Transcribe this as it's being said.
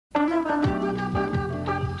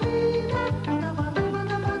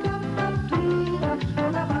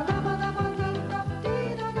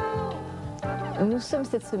sommes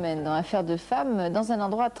cette semaine dans Affaires de femmes dans un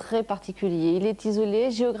endroit très particulier. Il est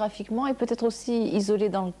isolé géographiquement et peut-être aussi isolé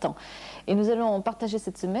dans le temps. Et nous allons partager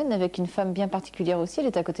cette semaine avec une femme bien particulière aussi, elle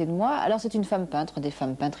est à côté de moi. Alors c'est une femme peintre, des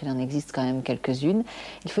femmes peintres il en existe quand même quelques-unes.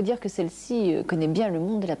 Il faut dire que celle-ci connaît bien le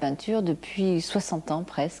monde de la peinture depuis 60 ans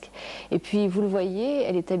presque. Et puis vous le voyez,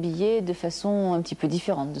 elle est habillée de façon un petit peu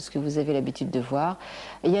différente de ce que vous avez l'habitude de voir.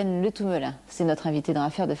 Yahne Le Toumelin, c'est notre invitée dans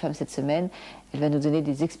Affaires de femmes cette semaine. Elle va nous donner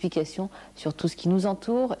des explications sur tout ce qui nous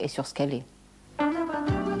entoure et sur ce qu'elle est.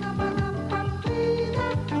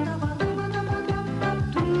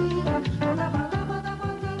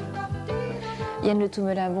 Yahne Le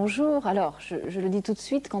Toumelin, bonjour. Alors, je le dis tout de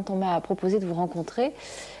suite, quand on m'a proposé de vous rencontrer,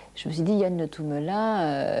 je me suis dit, Yahne Le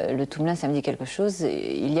Toumelin, ça me dit quelque chose.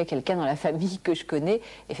 Il y a quelqu'un dans la famille que je connais.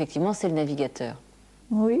 Effectivement, c'est le navigateur.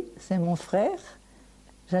 Oui, c'est mon frère.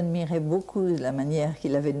 J'admirais beaucoup la manière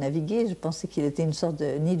qu'il avait de naviguer. Je pensais qu'il était une sorte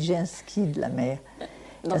de Nijinsky de la mer.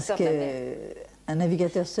 Parce qu'un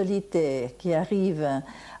navigateur solitaire qui arrive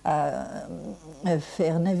à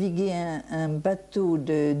faire naviguer un bateau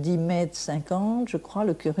de 10 mètres 50, je crois,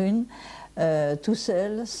 le Curune, tout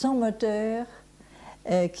seul, sans moteur,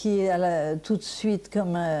 qui est tout de suite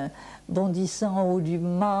comme bondissant en haut du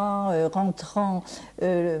mât, rentrant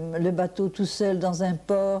le bateau tout seul dans un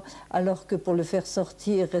port, alors que pour le faire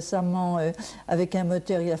sortir récemment avec un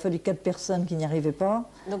moteur, il a fallu 4 personnes qui n'y arrivaient pas.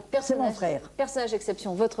 Donc c'est mon frère. Personnage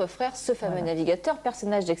d'exception, votre frère, ce fameux navigateur.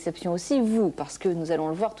 Personnage d'exception aussi, vous, parce que nous allons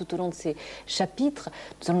le voir tout au long de ces chapitres,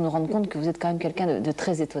 nous allons nous rendre compte que vous êtes quand même quelqu'un de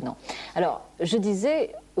très étonnant. Alors, je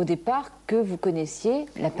disais au départ que vous connaissiez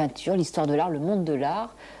la peinture, l'histoire de l'art, le monde de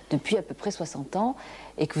l'art, depuis à peu près 60 ans,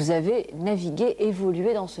 et que vous avez navigué,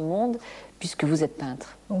 évolué dans ce monde, puisque vous êtes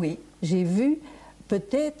peintre. Oui, j'ai vu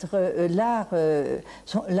peut-être l'art,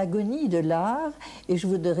 l'agonie de l'art, et je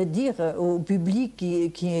voudrais dire au public qui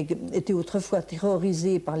était autrefois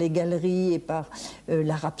terrorisé par les galeries et par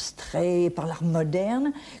l'art abstrait, par l'art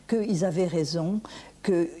moderne, qu'ils avaient raison,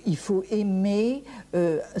 qu'il faut aimer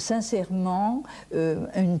sincèrement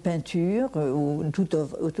une peinture ou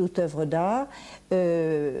toute œuvre d'art,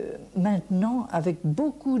 maintenant avec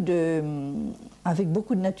beaucoup de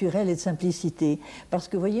naturel et de simplicité. Parce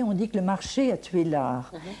que, vous voyez, on dit que le marché a tué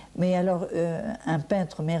l'art. Mais alors, un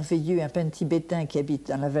peintre merveilleux, un peintre tibétain qui habite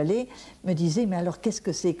dans la vallée, me disait, mais alors, qu'est-ce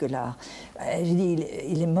que c'est que l'art? J'ai dit,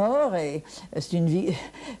 il est mort, et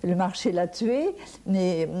le marché l'a tué,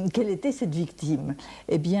 mais quelle était cette victime?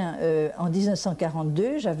 Eh bien, en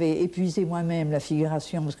 1942, j'avais épuisé moi-même la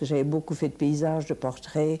figuration, parce que j'avais beaucoup fait de paysages, de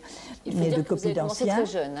portraits, et de copies d'anciens. Très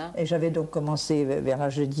jeune, hein. Et j'avais donc commencé vers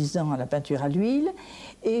l'âge de 10 ans à la peinture à l'huile.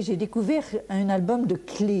 Et j'ai découvert un album de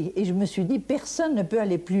Klee. Et je me suis dit, personne ne peut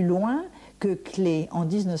aller plus loin que Klee en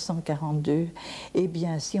 1942. Eh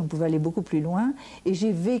bien, si, on pouvait aller beaucoup plus loin. Et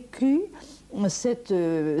j'ai vécu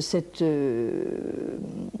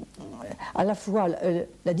à la fois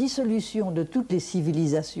la dissolution de toutes les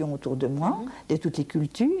civilisations autour de moi, de toutes les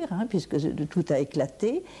cultures, hein, puisque tout a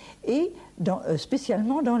éclaté, et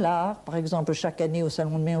spécialement dans l'art. Par exemple, chaque année au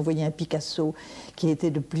Salon de Mai, on voyait un Picasso qui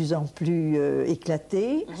était de plus en plus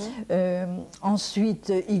éclaté.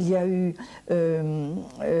 Ensuite, il y a eu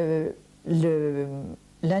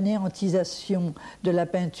l'anéantisation de la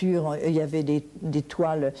peinture. Il y avait des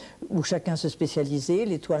toiles où chacun se spécialisait,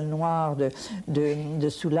 les toiles noires de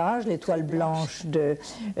Soulages, les toiles blanches de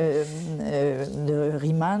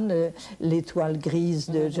Riemann, les toiles grises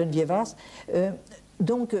de Geneviève Ars.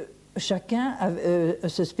 Donc, chacun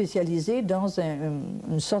se spécialisait dans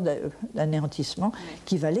une sorte d'anéantissement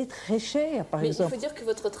qui valait très cher, par exemple. Il faut dire que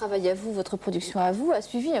votre travail à vous, votre production à vous, a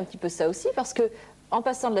suivi un petit peu ça aussi, parce que en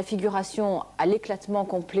passant de la figuration à l'éclatement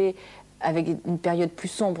complet, avec une période plus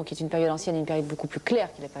sombre, qui est une période ancienne, et une période beaucoup plus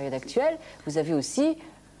claire, qui est la période actuelle, vous avez aussi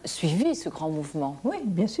suivi ce grand mouvement. Oui,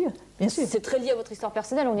 bien sûr, bien sûr. C'est très lié à votre histoire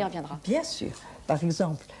personnelle, on y reviendra. Bien sûr. Par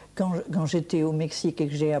exemple, quand j'étais au Mexique et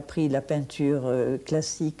que j'ai appris la peinture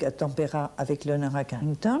classique à tempéra avec Leonora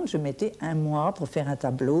Carrington, je mettais 1 mois pour faire un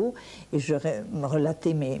tableau et je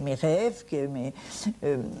relatais mes rêves.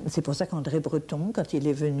 C'est pour ça qu'André Breton, quand il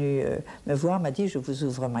est venu me voir, m'a dit « Je vous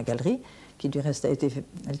ouvre ma galerie », qui du reste a été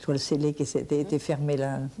l'étoile scellée, qui a été fermée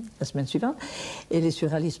la semaine suivante. Et les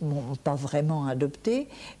surréalistes ne m'ont pas vraiment adopté.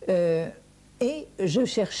 Et je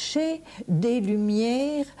cherchais des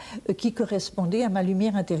lumières qui correspondaient à ma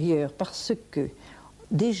lumière intérieure, parce que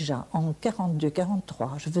déjà en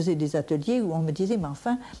 42-43, je faisais des ateliers où on me disait « Mais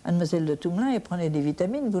enfin, mademoiselle Le Toumelin, elle prenait des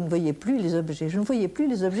vitamines, vous ne voyez plus les objets. » Je ne voyais plus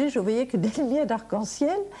les objets, je voyais que des lumières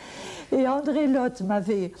d'arc-en-ciel. Et André Lotte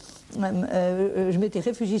m'avait... je m'étais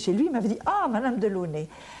réfugiée chez lui, il m'avait dit « Ah, madame Delaunay,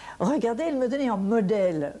 regardez, elle me donnait en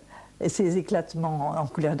modèle ces éclatements en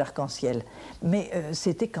couleur d'arc-en-ciel. Mais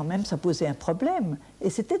c'était quand même, ça posait un problème. Et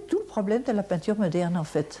c'était tout le problème de la peinture moderne, en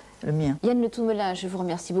fait, le mien. Yahne Le Toumelin, je vous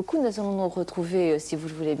remercie beaucoup. Nous allons nous retrouver, si vous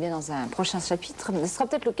le voulez bien, dans un prochain chapitre. Ce sera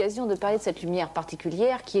peut-être l'occasion de parler de cette lumière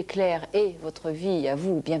particulière qui éclaire et votre vie à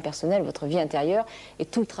vous, bien personnelle, votre vie intérieure et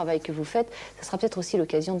tout le travail que vous faites. Ce sera peut-être aussi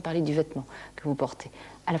l'occasion de parler du vêtement que vous portez.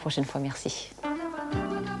 À la prochaine fois, merci.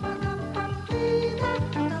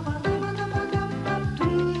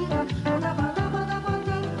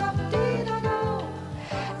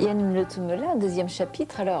 Yahne Le Toumelin, deuxième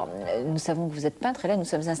chapitre. Alors, nous savons que vous êtes peintre et là, nous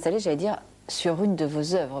sommes installés, j'allais dire, sur une de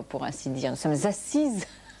vos œuvres, pour ainsi dire. Nous sommes assises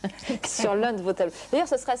sur l'un de vos tableaux. D'ailleurs,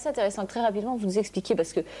 ce serait assez intéressant que très rapidement vous nous expliquiez,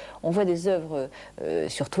 parce qu'on voit des œuvres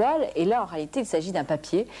sur toile, et là, en réalité, il s'agit d'un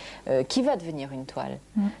papier qui va devenir une toile.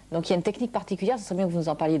 Donc, il y a une technique particulière, ce serait bien que vous nous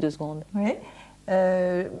en parliez 2 secondes. Oui.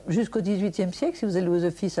 Jusqu'au XVIIIe siècle, si vous allez aux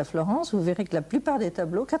offices à Florence, vous verrez que la plupart des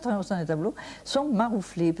tableaux, 80% des tableaux, sont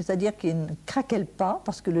marouflés, c'est-à-dire qu'ils ne craquellent pas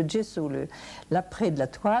parce que le gesso, l'après de la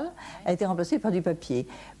toile, a été remplacé par du papier.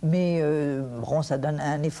 Mais bon, ça donne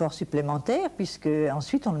un effort supplémentaire puisque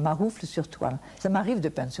ensuite on le maroufle sur toile. Ça m'arrive de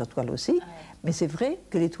peindre sur toile aussi, mais c'est vrai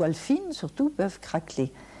que les toiles fines, surtout, peuvent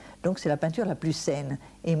craqueler. Donc c'est la peinture la plus saine.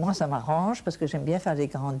 Et moi, ça m'arrange parce que j'aime bien faire des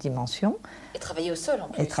grandes dimensions. Et travailler au sol, en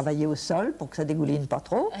plus. Et travailler au sol pour que ça dégouline pas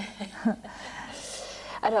trop.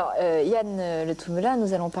 Alors, Yahne Le Toumelin,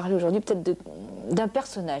 nous allons parler aujourd'hui peut-être d'un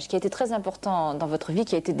personnage qui a été très important dans votre vie,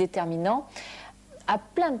 qui a été déterminant à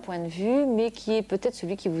plein de points de vue, mais qui est peut-être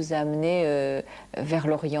celui qui vous a amené vers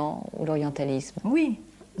l'Orient ou l'orientalisme. Oui.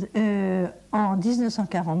 En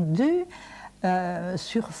 1942...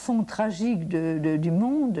 sur fond tragique du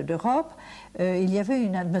monde, d'Europe, il y avait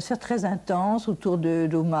une atmosphère très intense autour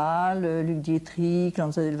d'Aumale, Luc Dietrich,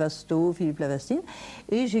 Lanza del Vasto, Philippe Lavastine.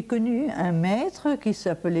 Et j'ai connu un maître qui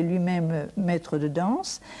s'appelait lui-même maître de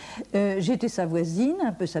danse. J'étais sa voisine,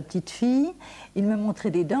 un peu sa petite fille. Il me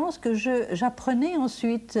montrait des danses que j'apprenais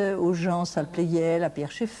ensuite aux gens, Salle Pleyel, à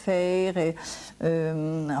Pierre Schaeffer, et,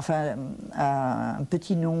 enfin à un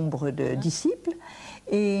petit nombre de disciples.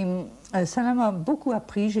 Et ça m'a beaucoup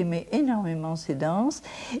appris, j'aimais énormément ces danses.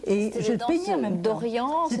 Et je peignais en même temps.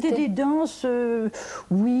 D'Orient? C'était des danses,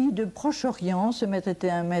 oui, de Proche-Orient. Ce maître était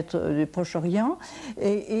un maître de Proche-Orient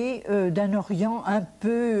et d'un Orient un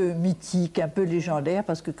peu mythique, un peu légendaire,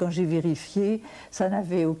 parce que quand j'ai vérifié, ça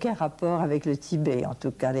n'avait aucun rapport avec le Tibet, en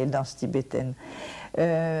tout cas les danses tibétaines.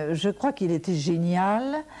 Je crois qu'il était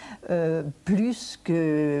génial, plus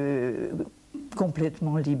que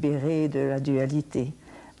complètement libéré de la dualité.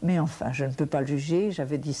 Mais enfin, je ne peux pas le juger,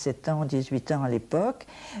 j'avais 17 ans, 18 ans à l'époque.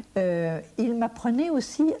 Il m'apprenait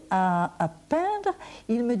aussi à peindre,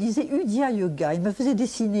 il me disait Udya Yoga, il me faisait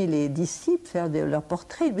dessiner les disciples, faire leurs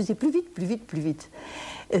portraits, il me disait plus vite, plus vite, plus vite.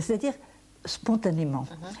 C'est-à-dire spontanément.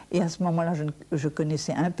 Et à ce moment-là, je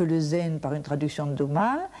connaissais un peu le zen par une traduction de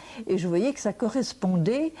d'Aumale, et je voyais que ça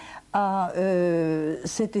correspondait à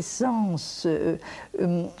cette essence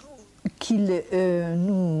qu'il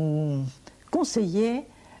nous conseillait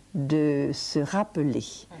de se rappeler.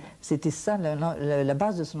 C'était ça la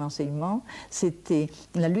base de son enseignement, c'était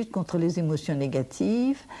la lutte contre les émotions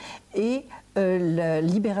négatives et la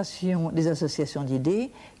libération des associations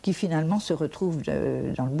d'idées qui finalement se retrouvent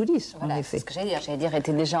dans le bouddhisme, voilà, en effet. C'est ce que j'allais dire,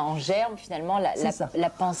 était déjà en germe finalement la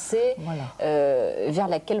pensée vers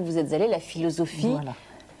laquelle vous êtes allé, la philosophie. Voilà.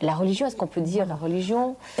 La religion, est-ce qu'on peut dire la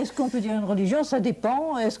religion? Est-ce qu'on peut dire une religion? Ça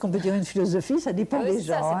dépend. Est-ce qu'on peut dire une philosophie? Ça dépend des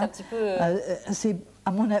gens. C'est un petit peu...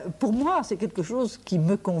 pour moi, c'est quelque chose qui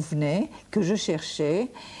me convenait, que je cherchais.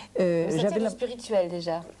 J'avais le spirituel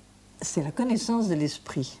déjà. C'est la connaissance de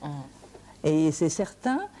l'esprit. Et c'est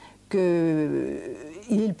certain qu'il est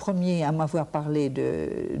le premier à m'avoir parlé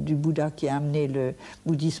du Bouddha qui a amené le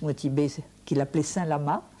bouddhisme au Tibet, qu'il appelait Saint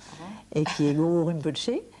Lama, et qui est Guru Rinpoche.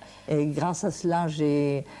 Et grâce à cela,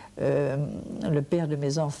 le père de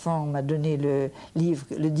mes enfants m'a donné le livre,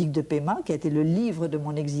 le Dig de Pema, qui a été le livre de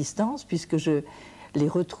mon existence, puisque je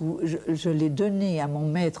l'ai donné à mon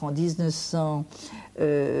maître en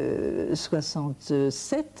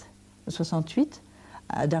 1968,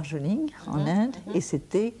 à Darjeeling, en Inde, et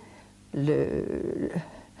c'était le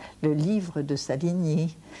livre de sa lignée.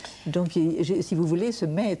 Donc, si vous voulez, ce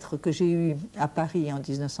maître que j'ai eu à Paris en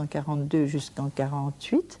 1942 jusqu'en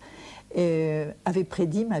 1948 avait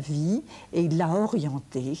prédit ma vie et il l'a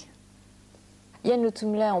orientée. Yahne Le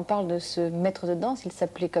Toumelin, on parle de ce maître de danse, il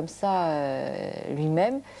s'appelait comme ça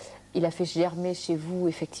lui-même. Il a fait germer chez vous,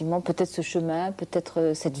 effectivement, peut-être ce chemin,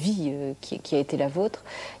 peut-être cette vie qui a été la vôtre.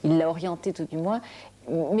 Il l'a orienté tout du moins.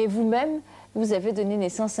 Mais vous-même, vous avez donné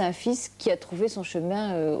naissance à un fils qui a trouvé son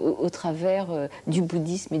chemin au travers du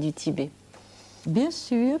bouddhisme et du Tibet. Bien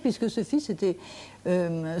sûr, puisque ce fils était,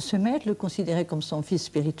 ce maître le considérait comme son fils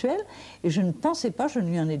spirituel, et je ne pensais pas, je ne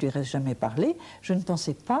lui en ai du reste jamais parlé, je ne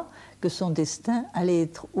pensais pas que son destin allait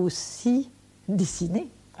être aussi dessiné.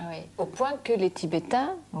 Ah oui, au point que les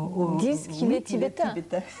Tibétains disent qu'il est tibétain.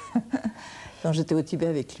 Quand j'étais au Tibet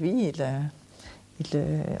avec lui,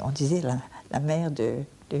 on disait la mère de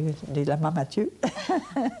Lama Mathieu.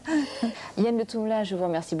 Yahne Le Toumelin, je vous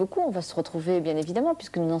remercie beaucoup. On va se retrouver bien évidemment,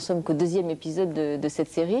 puisque nous n'en sommes qu'au 2e épisode de cette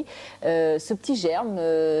série. Ce petit germe,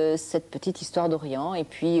 cette petite histoire d'Orient, et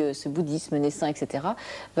puis ce bouddhisme naissant, etc.,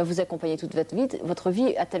 va vous accompagner toute votre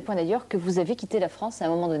vie, à tel point d'ailleurs que vous avez quitté la France à un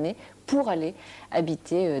moment donné pour aller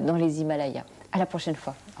habiter dans les Himalayas. À la prochaine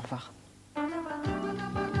fois. Au revoir.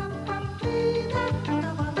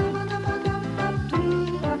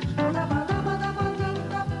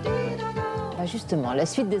 Justement, la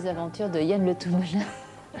suite des aventures de Yahne Le Toumelin.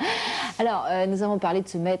 Alors, nous avons parlé de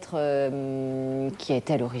ce maître qui a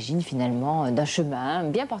été à l'origine finalement d'un chemin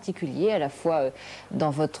bien particulier, à la fois dans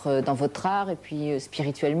votre art et puis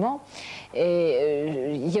spirituellement.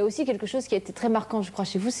 Et il y a aussi quelque chose qui a été très marquant, je crois,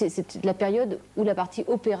 chez vous, c'est la période où la partie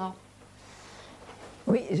opéra.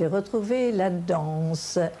 Oui, j'ai retrouvé la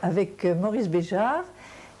danse avec Maurice Béjart,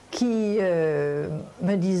 qui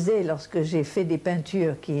me disait, lorsque j'ai fait des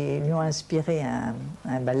peintures qui lui ont inspiré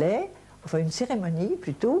un ballet, enfin une cérémonie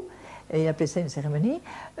plutôt, et il appelait ça une cérémonie,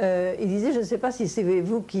 il disait, je ne sais pas si c'est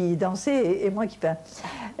vous qui dansez et moi qui peins.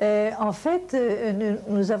 En fait,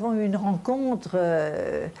 nous avons eu une rencontre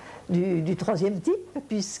du 3e type,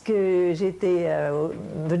 puisque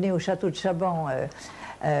venais au château de Chaban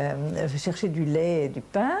chercher du lait et du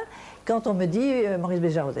pain. Quand on me dit, Maurice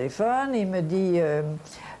Béjart au téléphone, il me dit,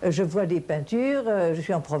 je vois des peintures, je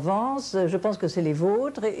suis en Provence, je pense que c'est les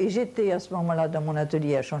vôtres. Et j'étais à ce moment-là dans mon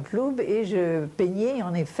atelier à Chanteloube et je peignais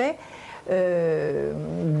en effet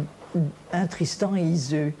un Tristan et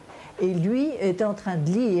Iseult. Et lui était en train de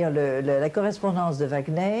lire la correspondance de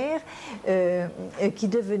Wagner, qui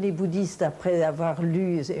devenait bouddhiste après avoir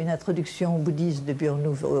lu une introduction bouddhiste de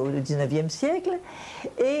Burnouf au XIXe siècle,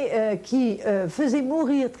 et qui faisait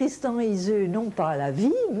mourir Tristan et Iseult, non pas à la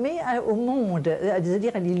vie, mais au monde,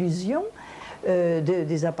 c'est-à-dire à l'illusion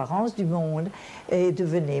des apparences du monde, et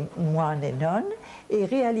devenait moine et nonne, et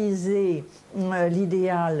réaliser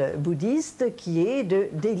l'idéal bouddhiste qui est de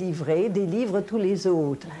délivre tous les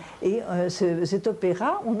autres. Et cet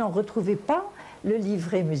opéra, on n'en retrouvait pas le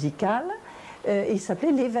livret musical. Il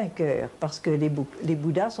s'appelait Les Vainqueurs, parce que les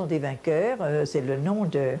Bouddhas sont des vainqueurs, c'est le nom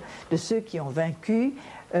de ceux qui ont vaincu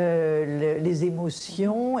les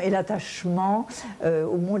émotions et l'attachement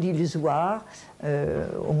au monde illusoire,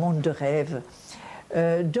 au monde de rêve.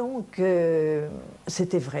 Donc,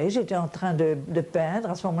 c'était vrai, j'étais en train de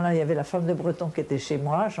peindre. À ce moment-là, il y avait la femme de Breton qui était chez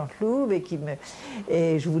moi, à Chanteloube,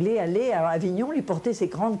 et je voulais aller à Avignon lui porter ces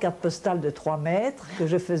grandes cartes postales de 3 mètres que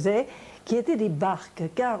je faisais, qui étaient des barques.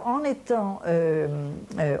 Car en étant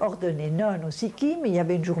ordonnée nonne au Sikkim, il y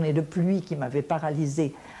avait une journée de pluie qui m'avait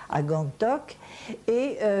paralysée à Gangtok,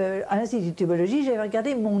 et à l'Institut de théologie, j'avais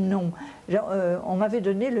regardé mon nom. On m'avait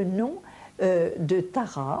donné le nom de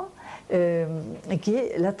Tara, qui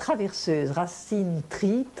est la traverseuse, racine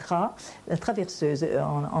tri, tra, la traverseuse,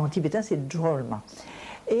 en tibétain c'est Drolma.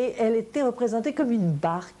 Et elle était représentée comme une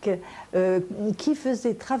barque qui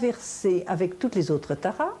faisait traverser, avec toutes les autres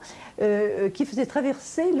taras, qui faisait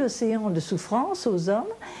traverser l'océan de souffrance aux hommes,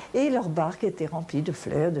 et leur barque était remplie de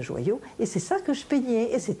fleurs, de joyaux, et c'est ça que je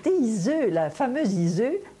peignais, et c'était Iseult, la fameuse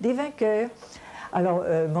Iseult des vainqueurs. Alors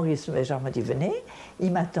Maurice Béjart m'a dit venez,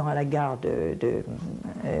 il m'attend à la gare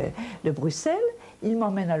de Bruxelles, il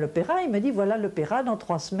m'emmène à l'opéra, il me dit voilà l'opéra dans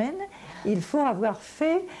 3 semaines, il faut avoir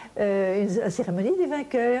fait la cérémonie des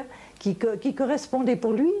vainqueurs qui correspondait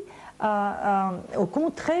pour lui au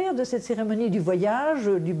contraire de cette cérémonie du voyage,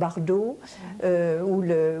 du bardo, où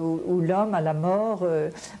l'homme à la mort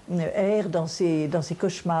erre dans ses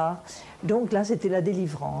cauchemars. Donc là, c'était la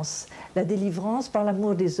délivrance par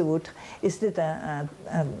l'amour des autres. Et c'était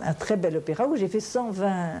un très bel opéra où j'ai fait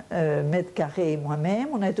 120 mètres carrés moi-même.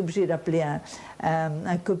 On a été obligé d'appeler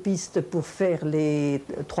un copiste pour faire les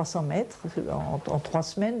 300 mètres. En 3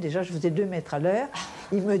 semaines, déjà, je faisais 2 mètres à l'heure.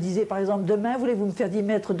 Il me disait, par exemple, demain, voulez-vous me faire 10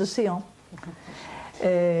 mètres d'océan ?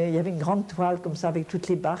 Il y avait une grande toile comme ça avec toutes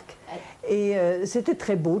les barques. Et c'était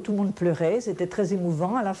très beau, tout le monde pleurait, c'était très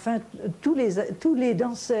émouvant. À la fin, tous les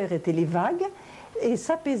danseurs étaient les vagues et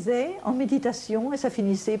s'apaisaient en méditation et ça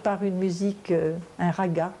finissait par une musique, un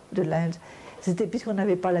raga de l'Inde. Puisqu'on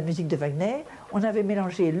n'avait pas la musique de Wagner, on avait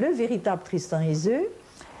mélangé le véritable Tristan et Iseult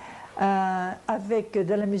avec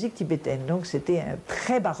de la musique tibétaine. Donc c'était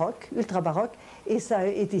très baroque, ultra baroque, et ça a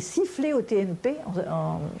été sifflé au TNP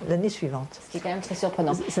l'année suivante. Ce qui est quand même très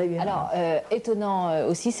surprenant. Alors, étonnant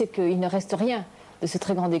aussi, c'est qu'il ne reste rien de ce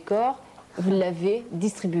très grand décor. Vous l'avez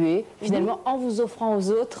distribué, finalement, en vous offrant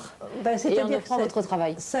aux autres et en offrant votre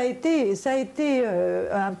travail. Ça a été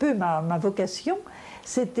un peu ma vocation,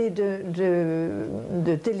 c'était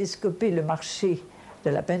de télescoper le marché de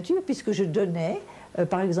la peinture, puisque je donnais,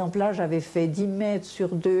 par exemple là j'avais fait 10 mètres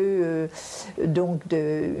sur 2, donc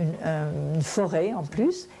une forêt en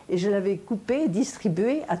plus, et je l'avais coupé et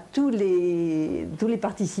distribué à tous les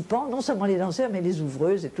participants, non seulement les danseurs mais les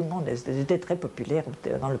ouvreuses et tout le monde. C'était très populaire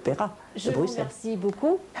dans l'opéra de Bruxelles. Je vous remercie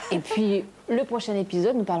beaucoup. Et puis le prochain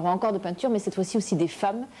épisode, nous parlerons encore de peinture, mais cette fois-ci aussi des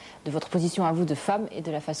femmes, de votre position à vous de femme et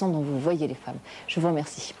de la façon dont vous voyez les femmes. Je vous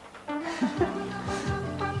remercie.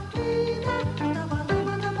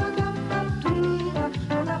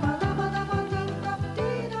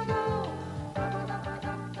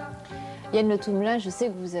 Yahne Le Toumelin, je sais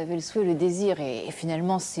que vous avez le souhait, le désir, et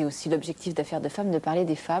finalement c'est aussi l'objectif d'Affaires de femmes, de parler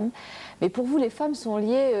des femmes. Mais pour vous, les femmes sont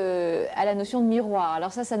liées à la notion de miroir.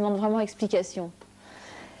 Alors ça demande vraiment explication.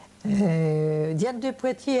 Diane de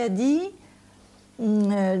Poitiers a dit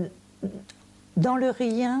dans le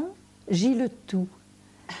rien, gît le tout.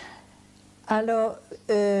 Alors,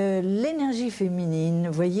 l'énergie féminine,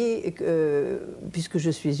 vous voyez, puisque je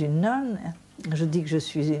suis une nonne, je dis que je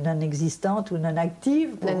suis une non-existante ou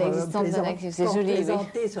non-active, pour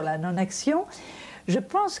présenter sur la non-action. Je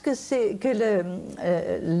pense que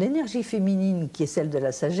l'énergie féminine, qui est celle de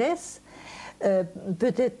la sagesse,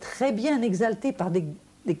 peut être très bien exaltée par des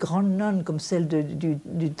grandes nonnes comme celles du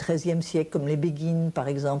XIIIe siècle, comme les Béguines par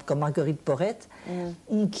exemple, comme Marguerite Porrette,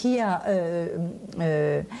 qui a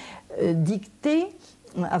dicté,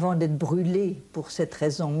 avant d'être brûlée pour cette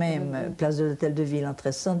raison même, place de l'Hôtel de Ville en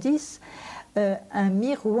 1310, un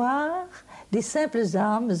miroir des simples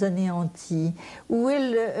âmes anéanties, où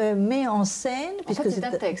elle met en scène, puisque c'est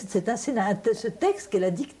un texte. Ce texte qu'elle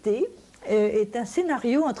a dicté est un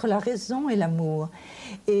scénario entre la raison et l'amour.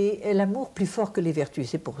 Et l'amour plus fort que les vertus.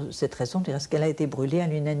 C'est pour cette raison qu'elle a été brûlée à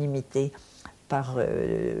l'unanimité par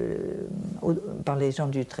les gens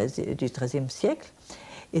du XIIIe siècle.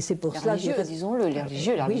 Et c'est pour cela que, disons-le, les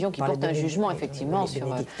religieux, la religion qui porte un jugement effectivement sur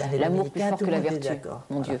l'amour plus fort que la vertu.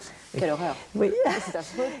 Mon Dieu, quelle horreur. Oui. C'est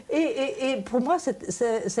affreux. Et pour moi, ça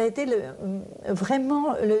a été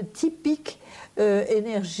vraiment le typique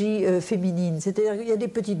énergie féminine. C'est-à-dire qu'il y a des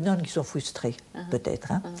petites nonnes qui sont frustrées,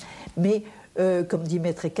 peut-être, mais comme dit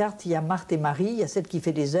Maître Eckhart, il y a Marthe et Marie, il y a celle qui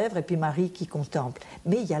fait des œuvres et puis Marie qui contemple.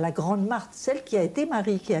 Mais il y a la grande Marthe, celle qui a été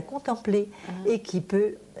Marie, qui a contemplé et qui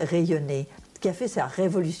peut rayonner, qui a fait sa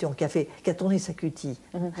révolution, qui a tourné sa cutie.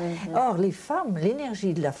 Or, les femmes,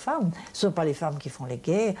 l'énergie de la femme, ce ne sont pas les femmes qui font les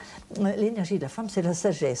guerres, l'énergie de la femme, c'est la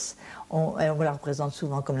sagesse. On la représente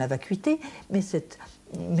souvent comme la vacuité, mais cette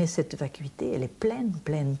vacuité, elle est pleine,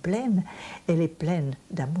 pleine, pleine, elle est pleine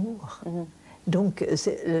d'amour. Donc,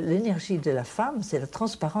 l'énergie de la femme, c'est la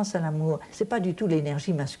transparence à l'amour. Ce n'est pas du tout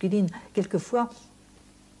l'énergie masculine. Quelquefois,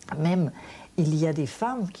 même, il y a des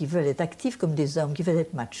femmes qui veulent être actives comme des hommes, qui veulent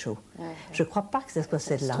être machos. Je ne crois pas que ce soit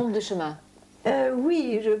celle-là. Ça se trompe de chemin.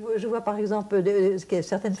 Oui, je vois par exemple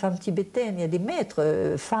certaines femmes tibétaines, il y a des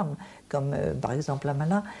maîtres femmes, comme par exemple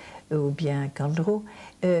Amala ou bien Kandro.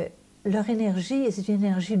 Leur énergie, c'est une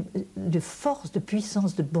énergie de force, de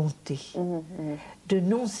puissance, de bonté, de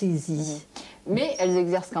non-saisie. Mais elles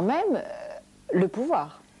exercent quand même le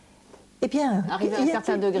pouvoir. Eh bien, arrivé à un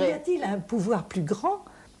certain degré. Y a-t-il un pouvoir plus grand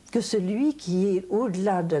que celui qui est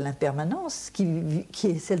au-delà de l'impermanence, qui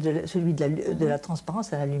est celui de la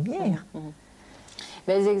transparence à la lumière?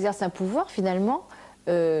 Mais elles exercent un pouvoir finalement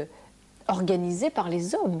organisé par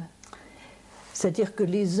les hommes. C'est-à-dire que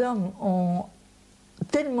les hommes ont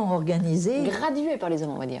tellement organisé... Gradué par les hommes,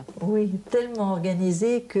 on va dire. Oui, tellement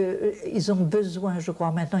organisé qu'ils ont besoin, je crois,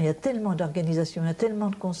 maintenant, il y a tellement d'organisations, il y a tellement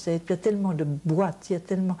de concepts, il y a tellement de boîtes, il y a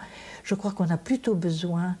tellement... Je crois qu'on a plutôt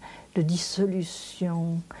besoin de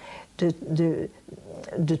dissolution,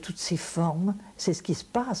 de toutes ces formes. C'est ce qui se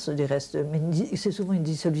passe, du reste, mais c'est souvent une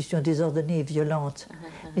dissolution désordonnée et violente.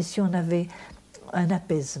 Mais si on avait un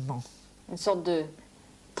apaisement... Une sorte de...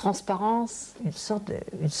 transparence. Une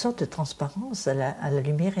sorte de transparence à la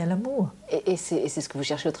lumière et à l'amour. Et c'est ce que vous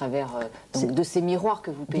cherchez au travers de ces miroirs que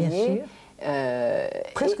vous peignez. Bien sûr.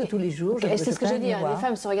 Presque tous les jours. C'est ce que je dis, les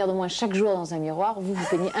femmes se regardent au moins chaque jour dans un miroir. Vous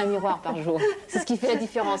peignez un miroir par jour. C'est ce qui fait la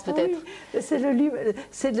différence peut-être. Oui,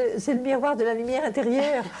 c'est le miroir de la lumière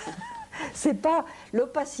intérieure. C'est pas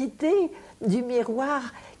l'opacité du miroir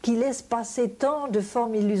qui laisse passer tant de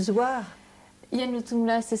formes illusoires. Yahne Le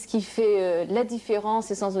Toumelin, c'est ce qui fait la différence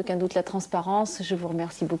et sans aucun doute la transparence. Je vous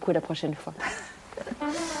remercie beaucoup, à la prochaine fois.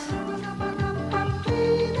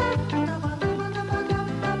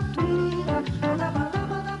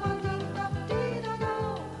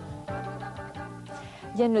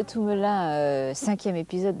 Yahne Le Toumelin, 5e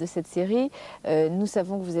épisode de cette série. Nous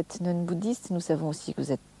savons que vous êtes nonne bouddhiste, nous savons aussi que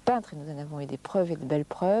vous êtes peintre et nous en avons eu des preuves et de belles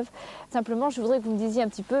preuves. Simplement, je voudrais que vous me disiez un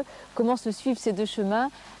petit peu comment se suivent ces deux chemins.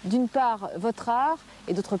 D'une part, votre art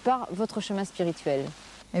et d'autre part, votre chemin spirituel.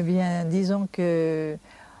 Eh bien, disons que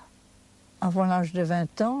avant l'âge de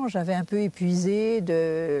 20 ans, j'avais un peu épuisé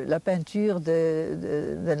de la peinture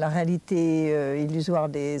de la réalité illusoire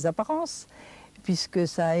des apparences, puisque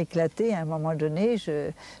ça a éclaté à un moment donné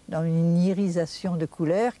dans une irisation de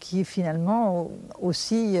couleurs qui finalement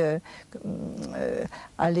aussi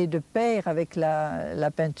allait de pair avec la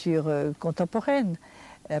peinture contemporaine,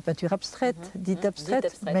 la peinture abstraite, dite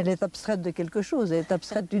abstraite, mais elle est abstraite de quelque chose, elle est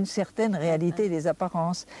abstraite d'une certaine réalité des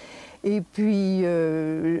apparences. Et puis,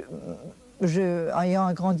 ayant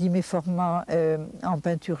agrandi mes formats en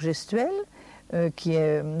peinture gestuelle, qui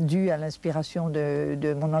est dû à l'inspiration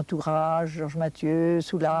de mon entourage, Georges Mathieu,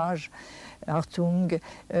 Soulages, Hartung.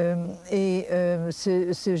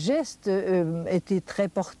 Ce geste était très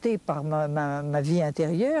porté par ma vie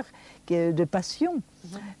intérieure, de passion,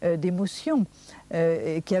 d'émotion,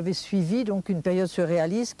 qui avait suivi donc une période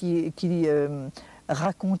surréaliste qui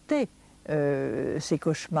racontait ses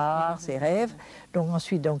cauchemars, ses rêves. Donc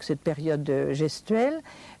ensuite, cette période gestuelle.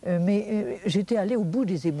 Mais j'étais allée au bout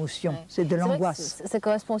des émotions, c'est de l'angoisse. Ça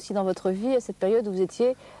correspond aussi dans votre vie à cette période où vous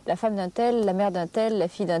étiez la femme d'un tel, la mère d'un tel, la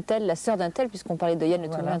fille d'un tel, la sœur d'un tel, puisqu'on parlait de Yahne Le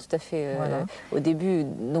Toumelin tout à fait au début,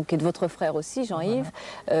 donc, et de votre frère aussi, Jean-Yves.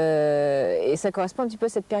 Et ça correspond un petit peu à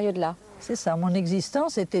cette période-là. C'est ça, mon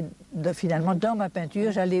existence était finalement dans ma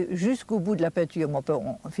peinture, j'allais jusqu'au bout de la peinture.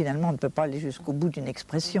 Finalement, on ne peut pas aller jusqu'au bout d'une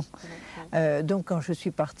expression. Donc quand je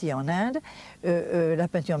suis partie en Inde, la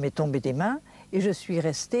peinture m'est tombée des mains et je suis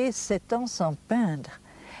restée 7 ans sans peindre.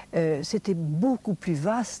 C'était beaucoup plus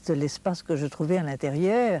vaste l'espace que je trouvais à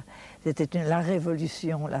l'intérieur. C'était la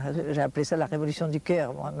révolution, j'ai appelé ça la révolution du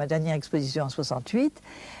cœur, ma dernière exposition en 68,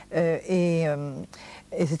 et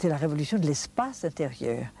c'était la révolution de l'espace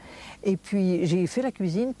intérieur. Et puis j'ai fait la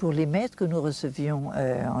cuisine pour les maîtres que nous recevions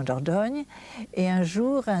en Dordogne, et un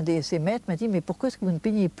jour un de ces maîtres m'a dit « mais pourquoi est-ce que vous ne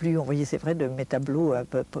peignez plus ?» On voyait, c'est vrai, de mes tableaux un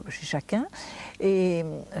peu chez chacun, et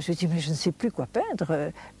je lui ai dit « mais je ne sais plus quoi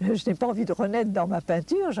peindre, je n'ai pas envie de renaître dans ma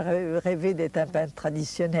peinture, j'aurais rêvé d'être un peintre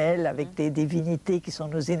traditionnel avec des divinités qui sont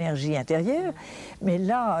nos énergies intérieures, mais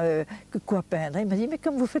là, quoi peindre ?» Il m'a dit « mais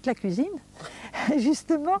comme vous faites la cuisine ?»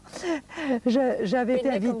 Justement, j'avais été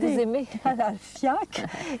invitée à la FIAC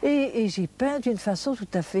et j'ai peint d'une façon tout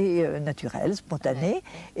à fait naturelle, spontanée.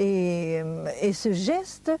 Et ce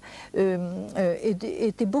geste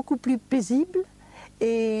était beaucoup plus paisible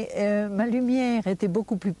et ma lumière était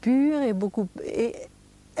beaucoup plus pure et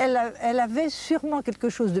elle avait sûrement quelque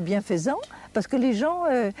chose de bienfaisant parce que les gens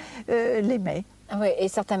l'aimaient. Oui, et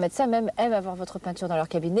certains médecins même aiment avoir votre peinture dans leur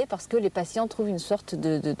cabinet parce que les patients trouvent une sorte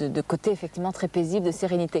de côté effectivement très paisible, de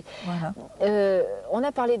sérénité. Voilà. On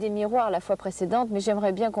a parlé des miroirs la fois précédente, mais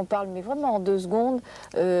j'aimerais bien qu'on parle, mais vraiment en 2 secondes,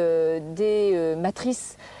 des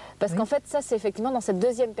matrices. Parce qu'en fait, ça, c'est effectivement dans cette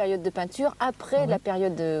deuxième période de peinture, après la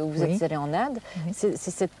période où vous êtes allé en Inde. C'est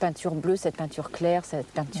cette peinture bleue, cette peinture claire, cette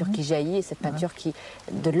peinture qui jaillit et cette peinture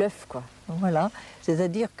de l'œuf, quoi. Voilà,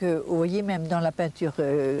 c'est-à-dire que, vous voyez, même dans la peinture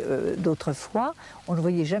d'autrefois, on ne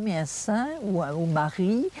voyait jamais un saint ou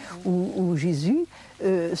Marie ou Jésus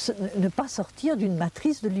ne pas sortir d'une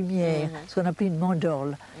matrice de lumière, ce qu'on appelait une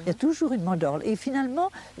mandorle. Il y a toujours une mandorle. Et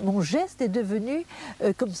finalement, mon geste est devenu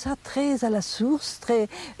comme ça, très à la source, très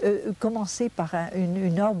commencé par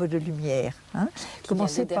une orbe de lumière,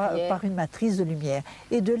 commencé par une matrice de lumière.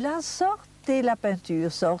 Et de là sortait la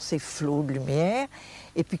peinture, sort ces flots de lumière.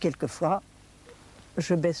 Et puis quelquefois,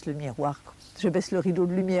 je baisse le miroir, je baisse le rideau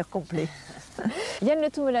de lumière complet. Yahne Le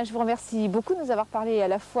Toumelin, je vous remercie beaucoup de nous avoir parlé à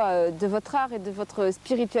la fois de votre art et de votre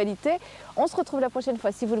spiritualité. On se retrouve la prochaine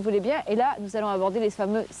fois si vous le voulez bien. Et là, nous allons aborder les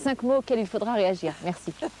fameux 5 mots auxquels il faudra réagir.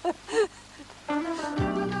 Merci.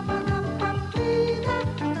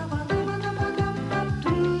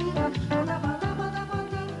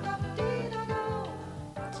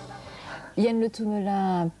 Yahne Le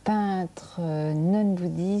Toumelin, peintre, nonne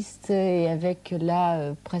bouddhiste, et avec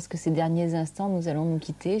là, presque ces derniers instants, nous allons nous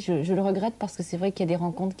quitter. Je le regrette parce que c'est vrai qu'il y a des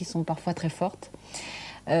rencontres qui sont parfois très fortes.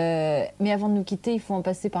 Mais avant de nous quitter, il faut en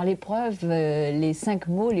passer par l'épreuve, les 5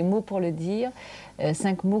 mots, les mots pour le dire.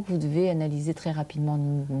 5 mots que vous devez analyser très rapidement en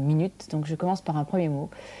une minute. Donc je commence par un premier mot,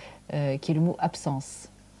 qui est le mot absence.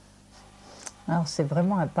 Alors c'est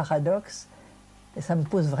vraiment un paradoxe. Et ça me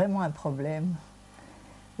pose vraiment un problème.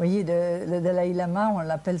 Vous voyez, le Dalai Lama, on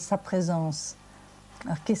l'appelle sa présence.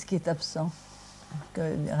 Alors qu'est-ce qui est absent?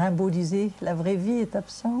 Rimbaud disait, la vraie vie est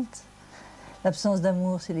absente. L'absence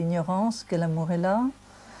d'amour, c'est l'ignorance, que l'amour est là.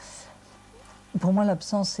 Pour moi,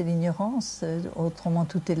 l'absence, c'est l'ignorance. Autrement,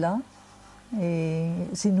 tout est là. Et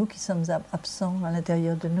c'est nous qui sommes absents à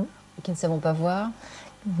l'intérieur de nous. Qui ne savons pas voir.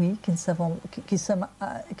 Oui, qui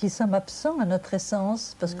sommes absents à notre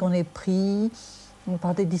essence parce qu'on est pris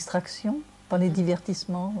par des distractions, par les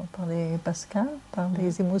divertissements, par les pascals, par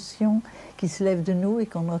les émotions qui se lèvent de nous et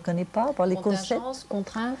qu'on ne reconnaît pas, par les concepts.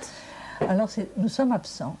 Contrainte. Alors, nous sommes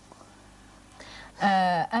absents.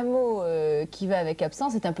 Un mot qui va avec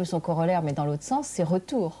absence, c'est un peu son corollaire, mais dans l'autre sens, c'est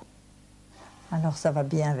retour. Alors ça va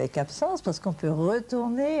bien avec absence parce qu'on peut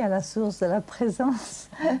retourner à la source de la présence.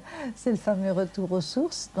 C'est le fameux retour aux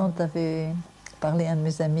sources dont avait parlé un de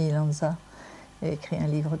mes amis, Lanza, il a écrit un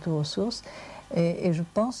livre, Retour aux sources. Et je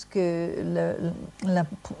pense que la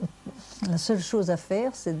seule chose à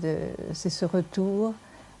faire, c'est ce retour,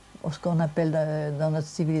 ce qu'on appelle dans notre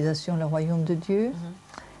civilisation le royaume de Dieu,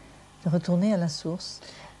 de retourner à la source.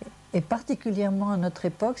 Et particulièrement à notre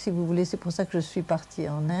époque, si vous voulez, c'est pour ça que je suis partie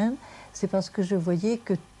en Inde, c'est parce que je voyais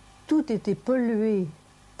que tout était pollué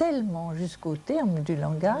tellement jusqu'au terme du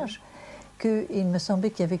langage qu'il me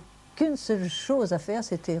semblait qu'il n'y avait qu'une seule chose à faire,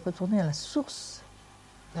 c'était retourner à la source.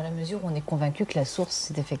 Dans la mesure où on est convaincu que la source,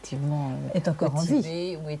 c'est effectivement est encore en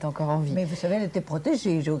vie. Ou est encore en vie. Mais vous savez, elle était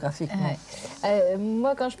protégée géographiquement.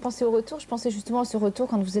 Moi, quand je pensais au retour, je pensais justement à ce retour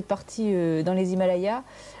quand vous êtes parti dans les Himalayas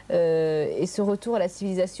et ce retour à la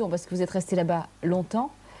civilisation, parce que vous êtes resté là-bas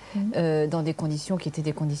longtemps, dans des conditions qui étaient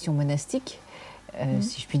des conditions monastiques.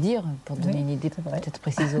 Si je puis dire, pour donner une idée peut-être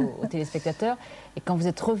précise aux téléspectateurs. Et quand vous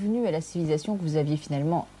êtes revenu à la civilisation que vous aviez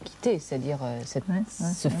finalement quittée, c'est-à-dire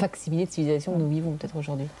ce facsimilé de civilisation que nous vivons peut-être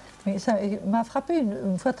aujourd'hui. Oui, ça m'a frappé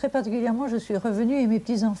une fois très particulièrement. Je suis revenue et mes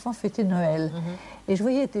petits-enfants fêtaient Noël. Et je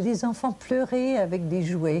voyais des enfants pleurer avec des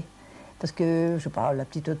jouets. Parce que, je sais pas, la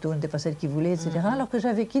petite auto n'était pas celle qu'ils voulaient, etc. Alors que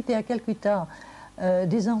j'avais quitté à Calcutta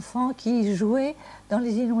des enfants qui jouaient dans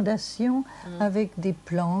les inondations avec des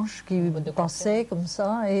planches, qui passaient comme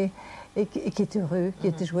ça et qui étaient heureux, qui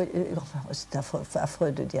étaient joyeux. Enfin, c'est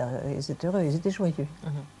affreux de dire ils étaient heureux, ils étaient joyeux.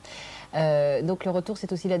 Donc le retour,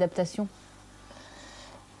 c'est aussi l'adaptation?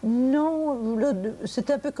 Non,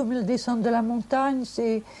 c'est un peu comme la descente de la montagne.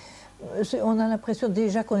 On a l'impression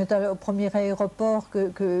déjà qu'on est au premier aéroport,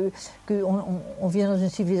 qu'on vient dans une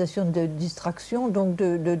civilisation de distraction, donc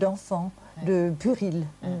d'enfants. De puéril,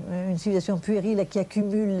 une civilisation puérile qui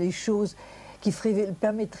accumule les choses qui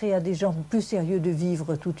permettrait à des gens plus sérieux de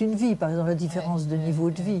vivre toute une vie, par exemple la différence de niveau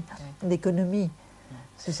de vie, d'économie.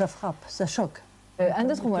 Ça frappe, ça choque. Un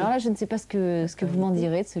autre mot, alors là je ne sais pas ce que vous m'en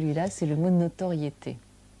direz de celui-là, c'est le mot notoriété.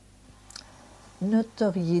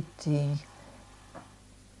 Notoriété.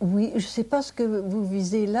 Oui, je ne sais pas ce que vous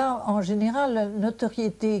visez là. En général, la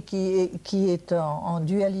notoriété qui est en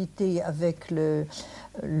dualité avec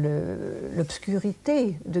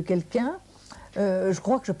l'obscurité de quelqu'un, je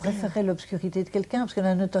crois que je préférerais l'obscurité de quelqu'un, parce que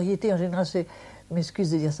la notoriété, en général, c'est... Je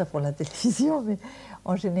m'excuse de dire ça pour la télévision, mais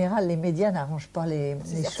en général, les médias n'arrangent pas les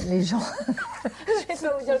gens. Je ne vais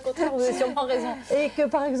pas vous dire le contraire, vous avez sûrement raison. Et que,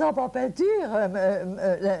 par exemple, en peinture,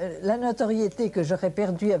 la notoriété que j'aurais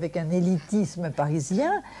perdue avec un élitisme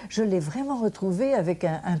parisien, je l'ai vraiment retrouvée avec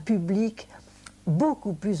un public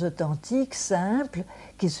beaucoup plus authentique, simple,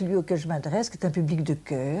 qui est celui auquel je m'adresse, qui est un public de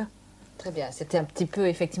cœur. Très bien, c'était un petit peu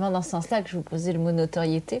effectivement dans ce sens-là que je vous posais le mot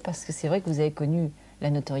notoriété, parce que c'est vrai que vous avez connu la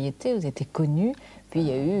notoriété, vous étiez connu, puis il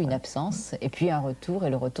y a eu une absence, et puis un retour, et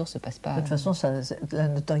le retour ne se passe pas. De toute façon, la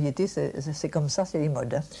notoriété, c'est comme ça, c'est les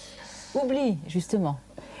modes. Oubli, justement.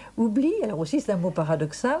 Oubli, alors aussi c'est un mot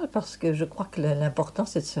paradoxal, parce que je crois que l'important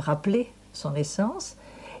c'est de se rappeler son essence,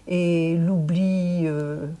 et l'oubli,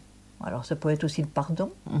 alors ça peut être aussi le pardon,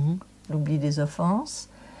 l'oubli des offenses.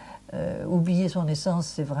 Oublier son essence,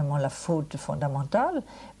 c'est vraiment la faute fondamentale,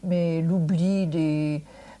 mais l'oubli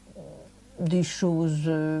des choses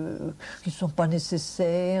qui ne sont pas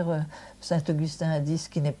nécessaires. Saint Augustin a dit ce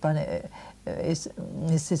qui n'est pas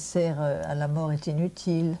nécessaire à la mort est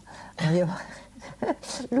inutile.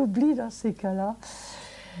 L'oubli dans ces cas-là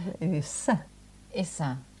est sain. Et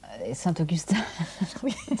sain. Saint Augustin.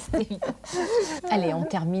 Oui, c'est évident. Allez, on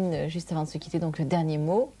termine juste avant de se quitter. Donc le dernier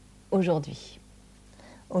mot, aujourd'hui.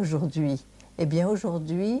 Aujourd'hui. Eh bien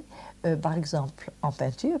aujourd'hui, par exemple en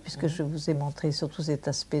peinture, puisque je vous ai montré surtout cet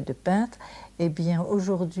aspect de peintre, eh bien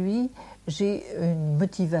aujourd'hui j'ai une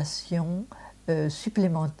motivation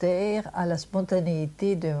supplémentaire à la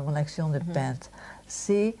spontanéité de mon action de peintre.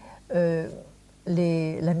 C'est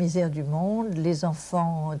la misère du monde, les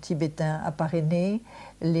enfants tibétains à parrainer,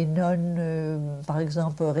 les nonnes, par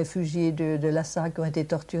exemple, réfugiées de Lhasa qui ont été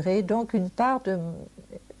torturées. Donc une part de,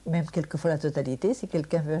 même quelquefois la totalité, si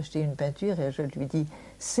quelqu'un veut acheter une peinture et je lui dis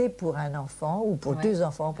c'est pour un enfant ou pour deux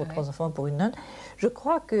enfants, pour trois enfants, pour une nonne. Je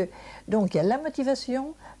crois que, donc il y a la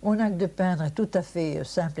motivation, mon acte de peindre est tout à fait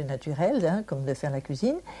simple et naturel, hein, comme de faire la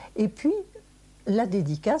cuisine, et puis la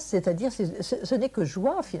dédicace, c'est-à-dire ce n'est que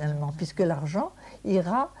joie finalement, puisque l'argent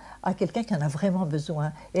ira à quelqu'un qui en a vraiment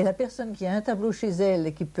besoin. Et la personne qui a un tableau chez elle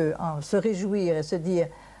et qui peut se réjouir et se dire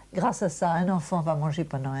grâce à ça, un enfant va manger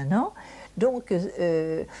pendant un an. Donc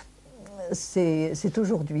c'est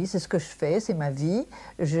aujourd'hui, c'est ce que je fais, c'est ma vie.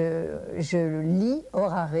 Je lis,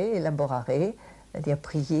 orare, élaborare, c'est-à-dire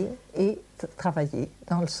prier et travailler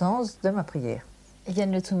dans le sens de ma prière.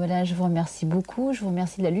 Yahne Le Toumelin, je vous remercie beaucoup. Je vous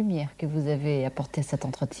remercie de la lumière que vous avez apportée à cet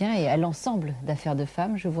entretien et à l'ensemble d'Affaires de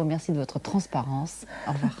Femmes. Je vous remercie de votre transparence.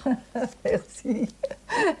 Au revoir. Merci.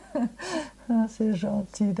 C'est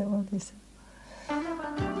gentil d'avoir dit ça.